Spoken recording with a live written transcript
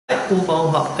こんば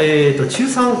んは。中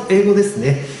3英語です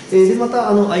ね。で、また、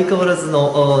相変わらず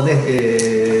の、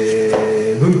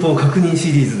文法確認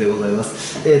シリーズでございま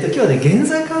す。今日はね、現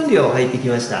在完了入ってき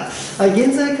ました。はい、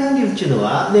現在完了っていうの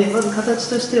は、ね、まず形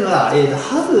としては、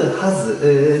have,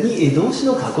 has に動詞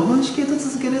の過去分詞形と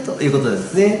続けるということなんで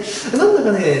すね。なんだ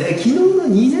かね、昨日の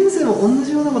2年生も同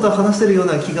じようなことを話してるよう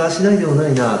な気がしないでもな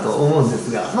いなと思うんで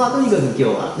すが、まあ、とにかく今日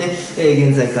はね、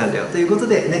現在完了ということ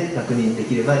でね、確認で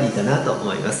きればいいかなと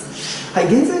思います。はい、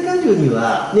現在完了に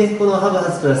は、ね、この have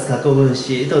has プラス過去分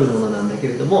詞取るものなんだけ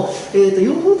れども、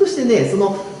用法としてね、そ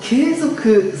の継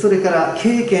続、それから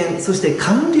経験、そして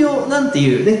完了なんて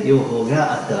いうね、用法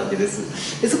があったわけです。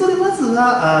そこでまず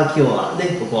は、今日は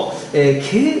ね、ここ、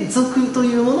継続と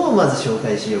いうものをまず紹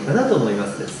介しようかなと思い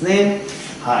ますですね。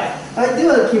はい。はい。で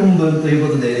は、基本文という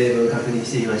ことで、例文確認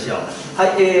してみましょう。はい。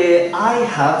I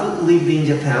have lived in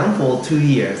Japan for 2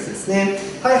 years ですね。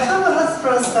はい。have has プ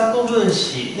ラス過去分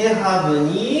詞。ね、have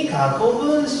に過去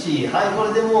分詞。はい。こ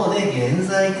れでもうね、現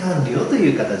在完了とい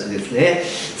う形ですね。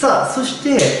さあ、そし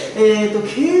て、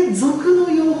継続の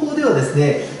用法ではです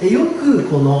ね、よく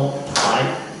この、はい。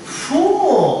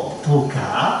for と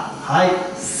か、はい。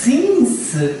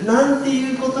since なんて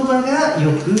いう言葉が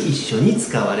よく一緒に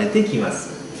使われてきま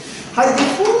す。はい、で、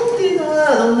for っていうの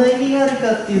はどんな意味がある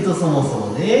かっていうと、そもそ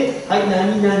もね、はい、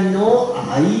何々の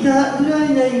間ぐら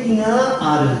いな意味が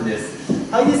あるんです。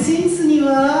はい、で、since に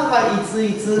は、はい、いつ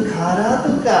いつからと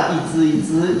か、いつい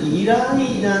つ以来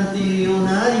なんていうよう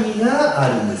な意味があ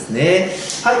るんですね。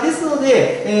はい、ですの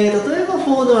で、例えば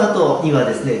for の後には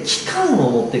ですね、期間を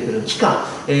持ってくる期間、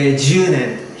10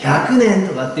年、100年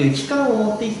とかっていう期間を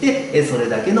持ってきて、それ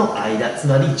だけの間、つ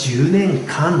まり10年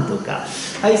間とか、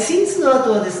はい、since の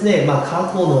後はですね、まあ、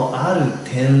過去のある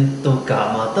点と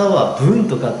か、または文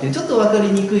とかっていうちょっと分かり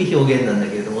にくい表現なんだ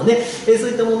けれどもね、そう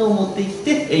いったものを持ってき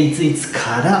て、いついつか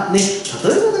らね、例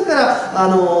えばだから、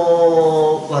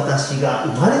私が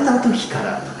生まれた時か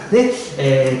らとかね、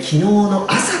昨日の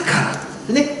朝から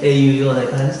とかね、いうような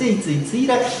感じで、いついつ以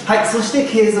来、はい、そして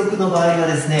継続の場合は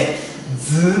ですね、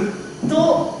ずっ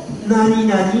と何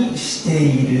々して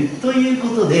いるという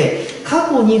ことで、過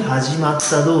去に始まっ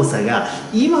た動作が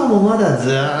今もまだず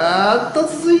っと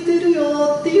続いている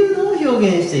よっていうのを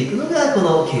表現していくのがこ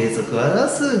の継続を表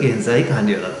す現在完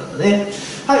了だったのね。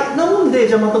はい、なので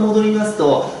じゃあまた戻ります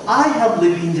と I have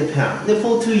lived in Japan で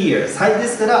for 2 years、 はい、で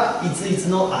すからいついつ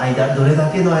の間、どれだ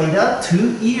けの間、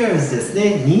2 years です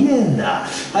ね、2年だ。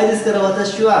はい、ですから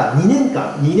私は2年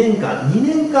間、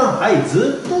はい、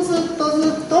ずっ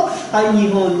と、はい、日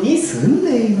本に住ん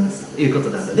でいますというこ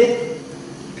となんだね。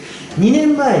2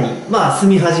年前に、まあ、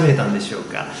住み始めたんでしょう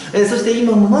か。そして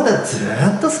今もまだず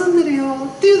っと住んでるよ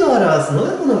っていうのを表すの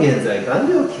がこの現在完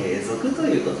了継続と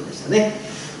いうことでしたね。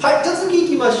はい、じゃあ次行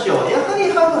きましょう。やはり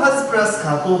have has プラス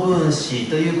過去分詞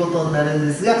ということになるん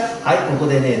ですが、はい、ここ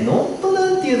でね、not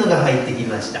なんていうのが入ってき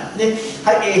ました。ね、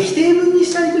はい、否定文に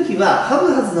したいときは have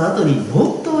has の後に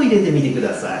not を入れてみてく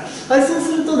ださい。はい、そう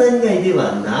すると何々で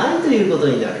はないということ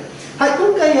になる。はい、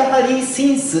今回やはり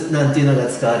since なんていうのが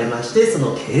使われまして、そ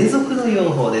の継続の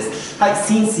用法です。はい、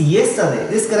since yesterday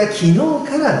ですから昨日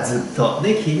からずっと、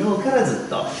ね、昨日からずっ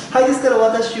と。はい、ですから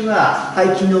私は、はい、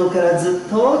昨日からずっ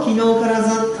と、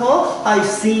はい、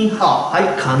seen her、は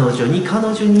い、彼女に、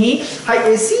はい、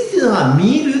see っていうのは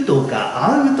見るとか、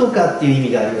会うとかっていう意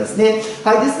味がありますね。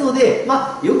はい、ですので、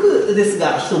まあ、よくです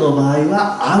が、人の場合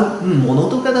は会う、物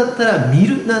とかだったら見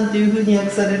るなんていうふうに訳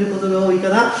されることが多いか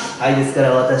な。はい、ですから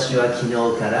私は昨日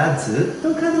からずっ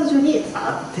と彼女に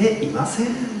会っていません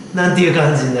なんていう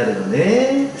感じになるの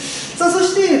ね。さあ、そ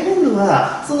して今度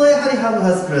はそのやはり have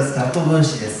has プラス過去分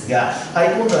詞ですが、はい、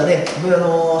今度はね、have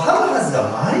has が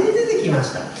前に出てきま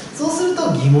した。そうする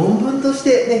と疑問文とし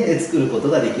て、ね、作ること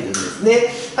ができるんです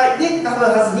ね。はい、で have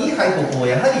has に、はい、ここも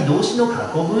やはり動詞の過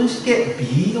去分詞形、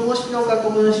be 動詞の過去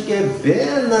分詞形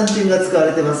been なんていうのが使わ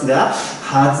れてますが、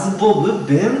has Bob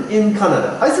been in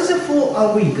Canada、 はい、そして for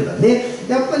a week だね。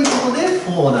やっぱりここで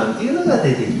for なんていうのが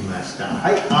出てきました。は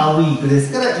い、a week で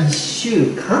すから1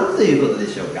週間ということで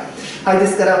しょうか。はい、で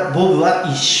すからボブは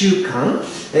1週間、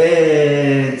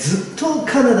ずっと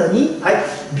カナダに、はい、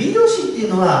B 動詞ってい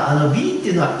うのはB って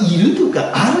いうのはいると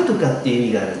かあるとかっていう意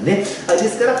味があるんで、はい、で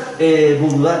すから、ボ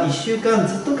ブは1週間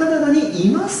ずっとカナダにい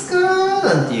ますか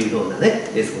なんていうようなね、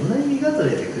そんな意味が取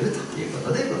れてくるというこ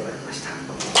とでございました。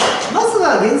まず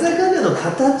は現在完了の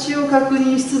形を確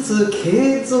認しつつ、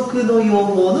継続の用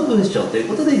法の文章という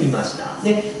ことで見ました。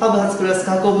ね、have has プラス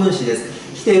過去分詞です。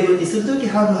否定文にするとき、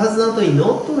have has の後に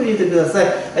not を入れてください。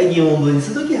はい、疑問文に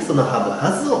するときはその have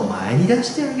has を前に出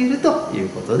してあげるという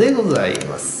ことでござい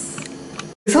ます。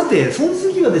さて、その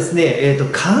次はですね、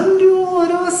完了を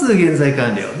表す現在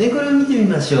完了。ね、これを見てみ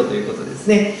ましょうということです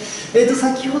ね。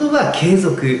先ほどは継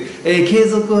続。継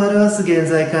続を表す現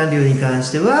在完了に関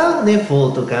しては、ね、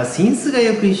for とか since が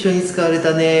よく一緒に使われ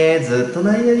たね。ずっと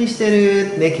何々して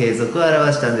る。ね、継続を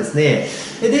表したんですね。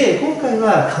で、今回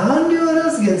は完了を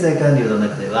表す現在完了の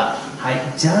中では、はい、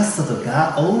just と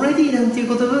か already なんていう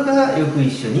言葉がよく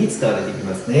一緒に使われてき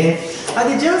ますね。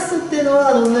で、just っていうの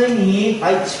はどんな意味？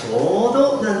はい、ちょ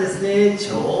うどなんですね。ち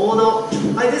ょうど。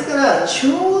はい、ですから、ち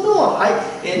ょうど、は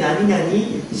い、何々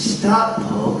したと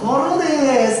ころ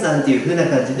ですなんていう風な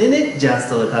感じでね、just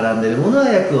と絡んでるものは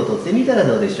訳を取ってみたら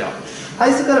どうでしょう。は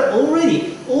い、それから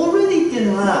already。already ってい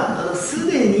うのは、す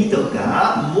でにと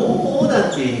か、もうな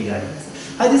んていう意味があります。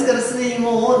はい、ですからすでに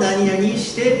もう何々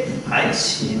して、はい、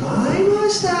しまいま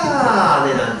した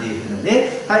ね、なんていうふうな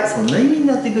ね、はい、そんな意味に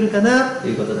なってくるかなと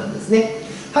いうことなんですね。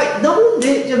はい、なの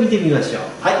で、じゃあ見てみましょう。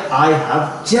はい、I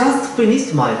have just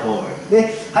finished my homework。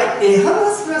ね、はい、have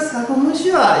has プラス過去分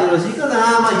詞はよろしいか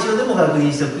な。まあ一応でも確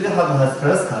認しておくが、have has プ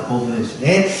ラス過去分詞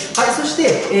ね。はい、そし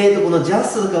て、この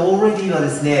just とか already はで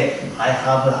すね、I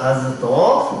have has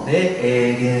と、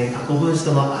ね過去分詞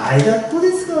との間っこ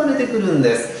で使われてくるん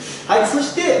です。はい、そ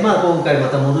して、まあ、今回ま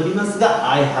た戻ります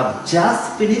が I have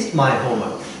just finished my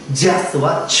homework。 just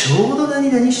はちょうど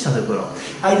何々したところ。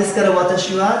はい、ですから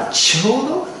私はちょう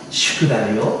ど宿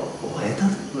題を終えた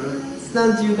ところです。な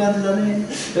んていう感じだね。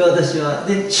私は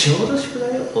でちょうど宿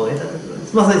題を終えたところで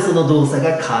す。まさにその動作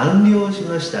が完了し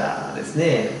ましたです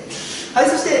ね。はい、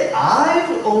そして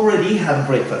I've already had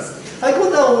breakfast。はい、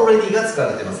今度は already が使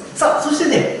われています。さあ、そして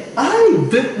ね、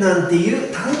I've なんてい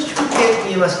う短縮形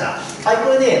見えました。はい、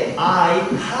これね、I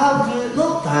have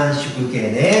の短縮形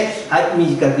ね。はい、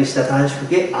短くした短縮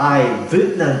形、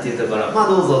I've なんていうところ。まあ、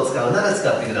どうぞ使うなら使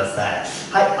ってください。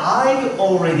はい、I've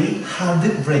already had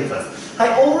breakfast。はい、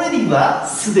already は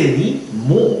すでに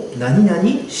もう何々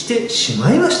してし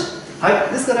まいました。は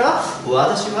い、ですから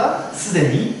私はすで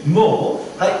にも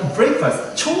う、はい、ブレイクファ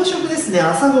スト、朝食ですね、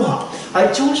朝ごはん、はい、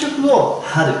朝食を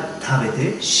春食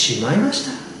べてしまいまし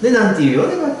たで、なんていうよう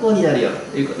な学校になるよ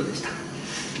ということでした。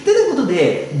ということ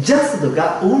で just と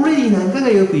か already なんかが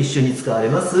よく一緒に使われ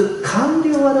ます完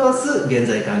了を表す現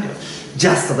在完了。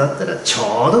 just だったらち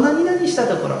ょうど何々した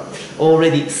ところ、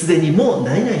 already すでにもう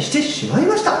何々してしまい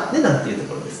ましたね、なんていうと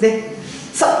ころですね。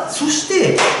さあ、そし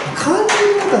て漢字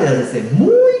の中ではですね、も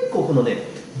う一個このね、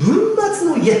文末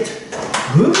の yet、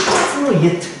 文末の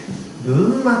yet、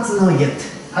 文末の yet、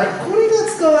 はい、これが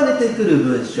使われてくる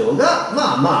文章が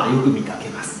まあまあよく見かけ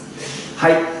ます。は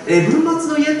い、文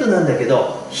末の yet なんだけ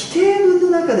ど、否定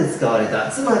文の中で使われ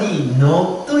た、つまり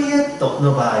not yet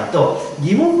の場合と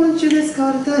疑問文中で使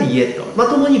われた yet、まあ、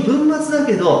ともに文末だ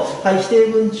けど、はい、否定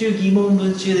文中疑問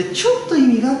文中でちょっと意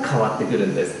味が変わってくる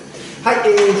んです。はい、否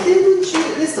定文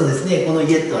中ですとですね、この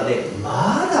yet はね、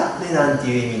まだね、なんて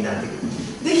いう意味になってくる。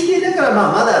で、否定だから、ま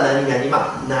あ、まだ何々、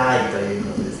まあ、ないという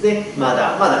ことですね。ま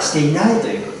だしていないと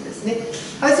いうことですね。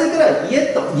はい、それから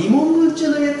yet、疑問文中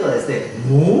の yet はですね、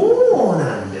もう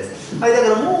なんです。はい、だか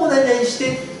らもう何々し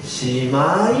てし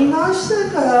まいました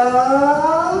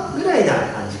かぐらいな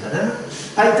感じかな。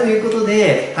はい、ということ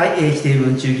で、はい、否定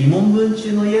文中、疑問文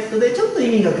中の yet でちょっと意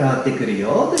味が変わってくる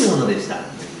よというものでした。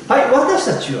はい、私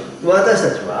たち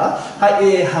は、は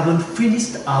い、haven't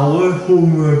finished our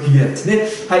homework yet ね。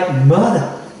はい、ま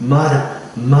だ、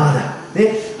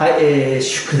ね。はい、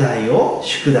宿題を、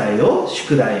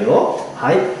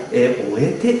はい、終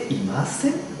えていませ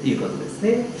んということです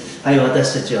ね。はい、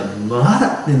私たちはま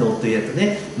だ、ね、not yet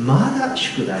ね。まだ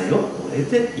宿題を終え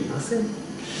ていません。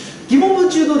疑問文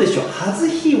中どうでしょう？ Has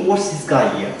he washed his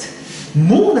car yet？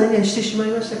 もう何々してしまい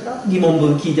ましたか？疑問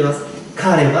文聞いてます。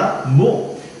彼はも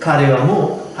う、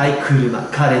はい、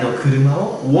彼の車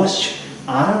をウォッシ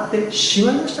ュ、洗ってし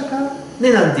まいましたか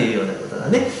ね、なんていうようなことだ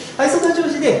ね。はい、そんな調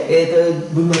子で、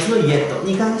文末の yet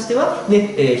に関しては、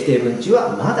ね、否定文中は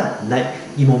まだない。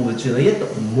疑問文中の yet、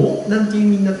もうなんていう意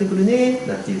味になってくるね、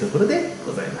なんていうところで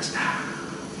ございました。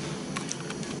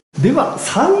では、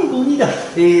最後にだ、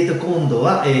今度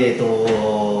は、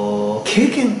経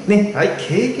験ね。はい、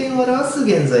経験を表す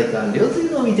現在完了とい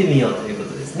うのを見てみようというこ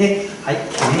とですね。はい、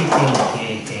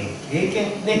経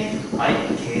験ね。はい、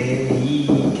経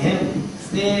験で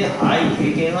すね。はい、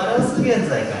経験を表す現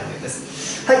在完了です。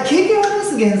はい、経験を表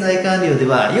す現在完了で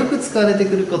はよく使われて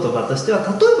くる言葉としては、例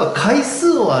えば回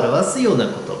数を表すような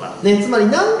言葉、ね、つまり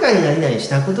何回何々し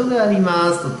たことがあり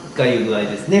ますとかいう具合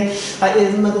ですね。はい、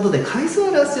そんなことで回数を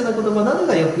表すような言葉など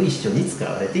がよく一緒に使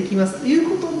われてきますという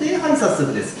ことで、はい、早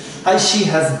速です。はい、She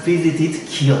has visited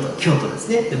京都です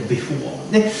ね。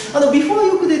before ね。before は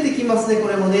よく出てきますね、こ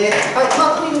れもね。はい、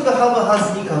まあ、とにかく have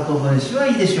has に過去分詞は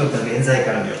いいでしょうか、現在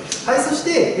完了。はい、そし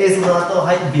て、その後、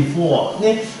はい、before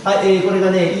ね、はい、これ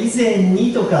がね、以前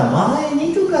にとか前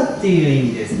にとかっていう意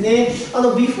味ですね。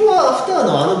before、after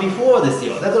のbefore です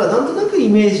よ。だからなんとなくイ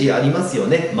メージありますよ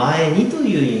ね。前にと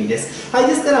いう意味です。はい、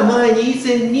ですから前に以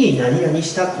前に何々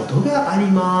したことがあ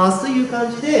りますという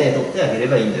感じで取ってあげれ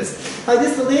ばいいんです。はい、で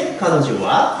すので彼女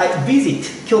は、はい、visit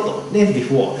京都ね、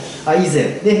before、はい、以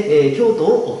前ね、京都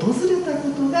を訪れたこ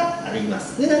とがありま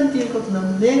すね、なんていうことな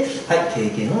ので、はい、経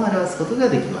験を表すことが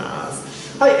できま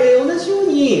す。はい、同じよう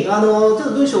にちょっ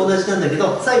と文章同じなんだけ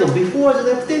ど、最後 before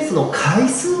じゃなくてその回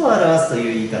数を表すと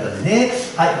いう言い方でね、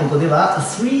はい、ここでは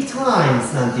3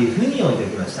 times なんていうふうに置いてお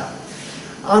きました。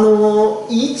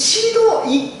一度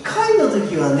1回の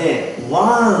時はね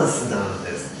once なん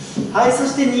です。はい、そ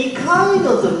して2回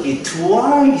の時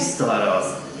twice と表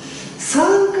す。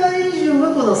3回以上は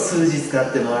この数字使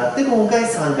ってもらって、今回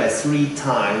3回 3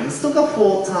 times とか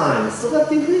4 times とかっ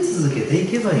ていうふうに続けてい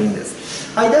けばいいんで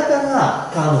す。はい、だか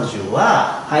ら彼女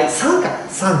は、はい、3回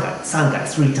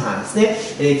3times ね、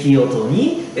清人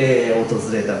に、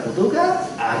訪れたことが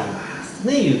あります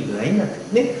ね、いう具合になっ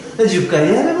てるね。10回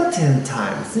であれば10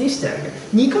 times にしてあげる。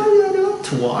2回であれば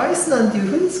twice なんていう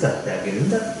ふうに使ってあげるん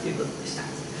だっていうことでした。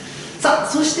さあ、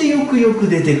そしてよくよく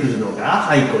出てくるのが、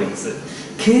はい、こいつ。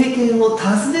経験を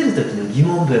尋ねる時の疑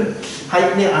問文。は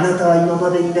いね、あなたは今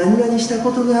までに何々した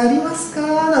ことがありますか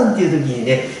なんていう時に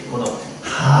ね、この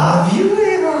Have you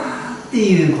ever って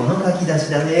いうこの書き出し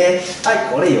だね。は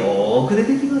い、これよーく出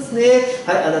てきますね。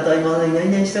はい、あなたは今までに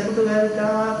何々したことがある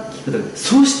か聞くとき。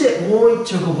そしてもう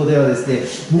一丁ここではですね、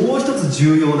もう一つ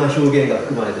重要な表現が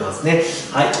含まれてますね。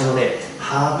はい、このね、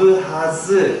have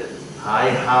has、はい、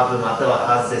have また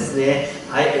は has ですね。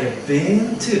はい、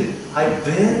been to、はい、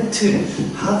been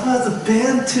to、have has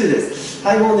been to です。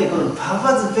はい、もうね、この have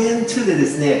has been to でで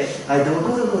すね、はい、ど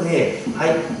こどこへ、は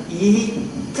い、行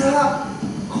った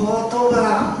こと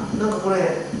が、なんかこれ、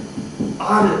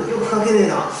ある、よく書けねえ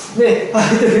な。ね、は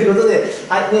い、ということで、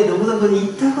はい、ね、どこどこに行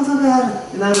ったことがある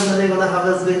ってなるんだね、この have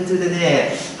has been to で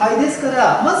ね。はい、ですか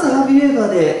ら、まず have you ever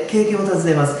で経験を尋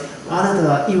ねます。あなた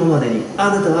は今までに、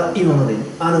あなたは今までに、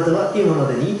あなたは今ま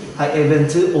でに、はい、event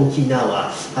to 沖縄、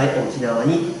はい、沖縄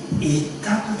に行っ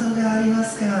たことがありま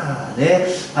すかね。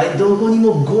はい、どこに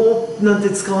も go なんて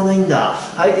使わないんだ。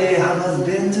はい、have has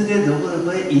been to でどこ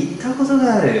どこへ行ったこと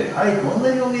がある。はい、こんな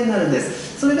表現になるんで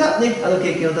す。それがね、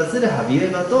経験を尋ねる have you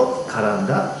ever と絡ん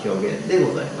だ表現で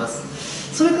ございます。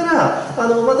それから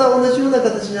また同じような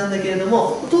形なんだけれど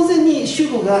も、当然に主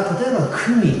語が例えば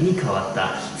組に変わっ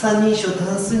た三人称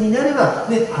単数になれば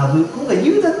ね、have、今回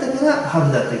you だったから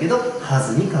have だったけど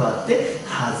has に変わって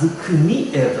has 組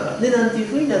ever ね、なんていう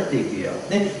風になっていくよ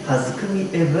ね。 has 組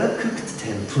ever cooked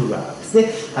tempura です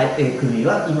ね。はい、組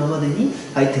は今までに、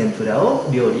はい、天ぷらを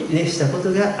料理、ね、したこ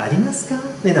とがありますか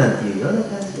ね、なんていうような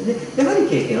感じでね、やはり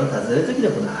経験を尋ねるとき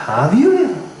のこの have you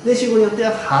everで、主語によって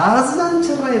は、はずなん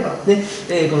ちゃらえば、ね、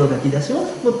この書き出しも、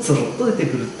つろっと出て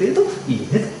くるっていうといい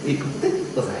ね、ということで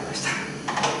ございました。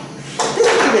という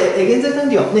ことで、現在完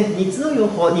了、ね、3つの用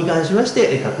法に関しまし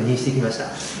て、確認してきました。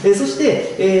そし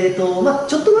て、ちょ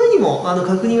っと前にも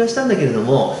確認はしたんだけれど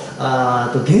も、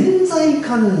現在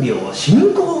完了、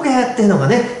進行形っていうのが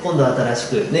ね、今度新し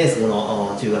くね、そ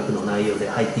の中学の内容で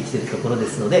入ってきているところで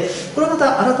すので、これま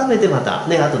た改めてまた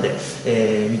ね、後で、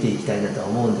見ていきたいなと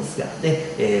思うんですが、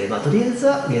ね、とりあえず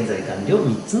は現在完了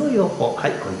3つの用法、は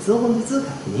い、こいつを本日確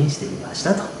認してみまし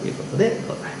たということで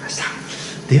ございました。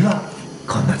では、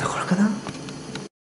こんなところかな。